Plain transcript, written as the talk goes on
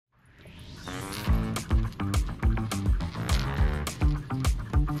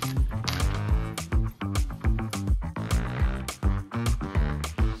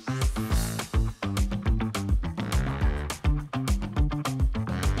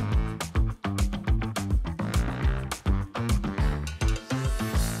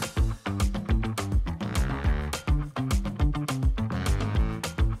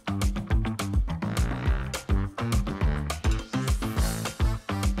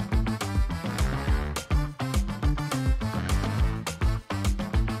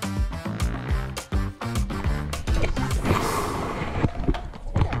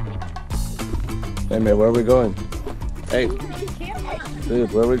Hey man, where are we going? Hey,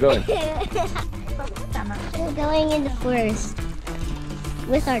 dude, where are we going? We're going in the forest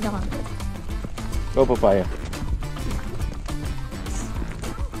with our dog. Go, Papaya.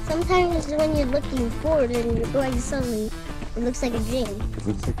 Sometimes when you're looking forward and you're going suddenly, it looks like a dream. It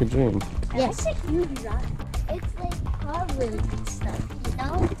looks like a dream. Yes. It's like Harvard and stuff, you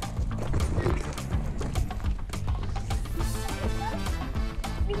know?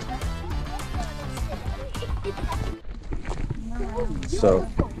 So,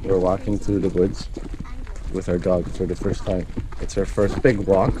 we're walking through the woods with our dog for the first time. It's her first big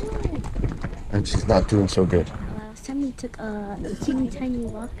walk, and she's not doing so good. Last time we took a teeny tiny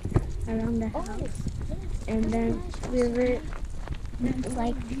walk around the house, and then we were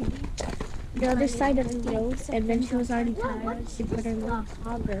like the other side of the road, and then she was already tired. She put her little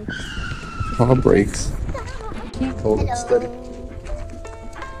paw brakes. Paw breaks. Hold it steady.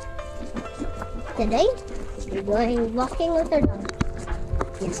 Today, we're going walking with our dog.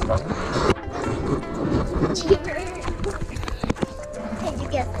 Yes. Can you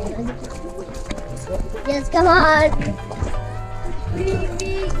get there? Yes, come on. We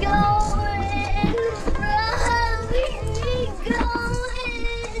be going, run, we be going.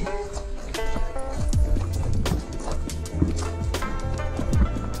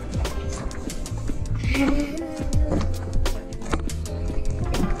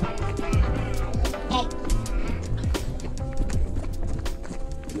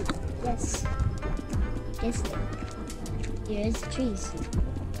 Yes. Yes. Here's trees.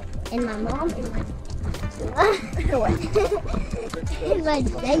 And my mom and my and my baby. And my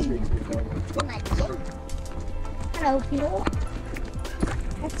baby. Hello, people.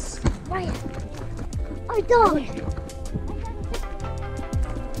 That's Ryan. Our dog.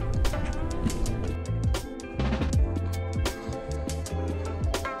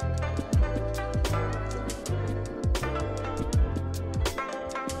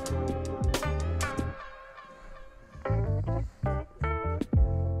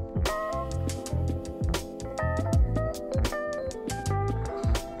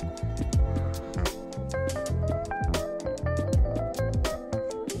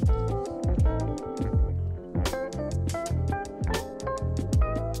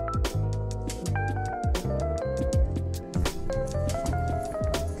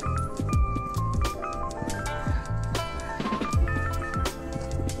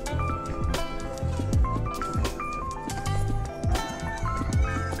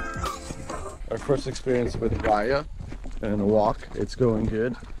 Our first experience with Raya and a walk. It's going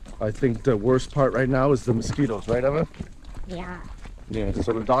good. I think the worst part right now is the mosquitoes, right, Eva? Yeah. Yeah,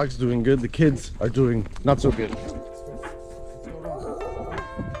 so the dog's doing good. The kids are doing not so good.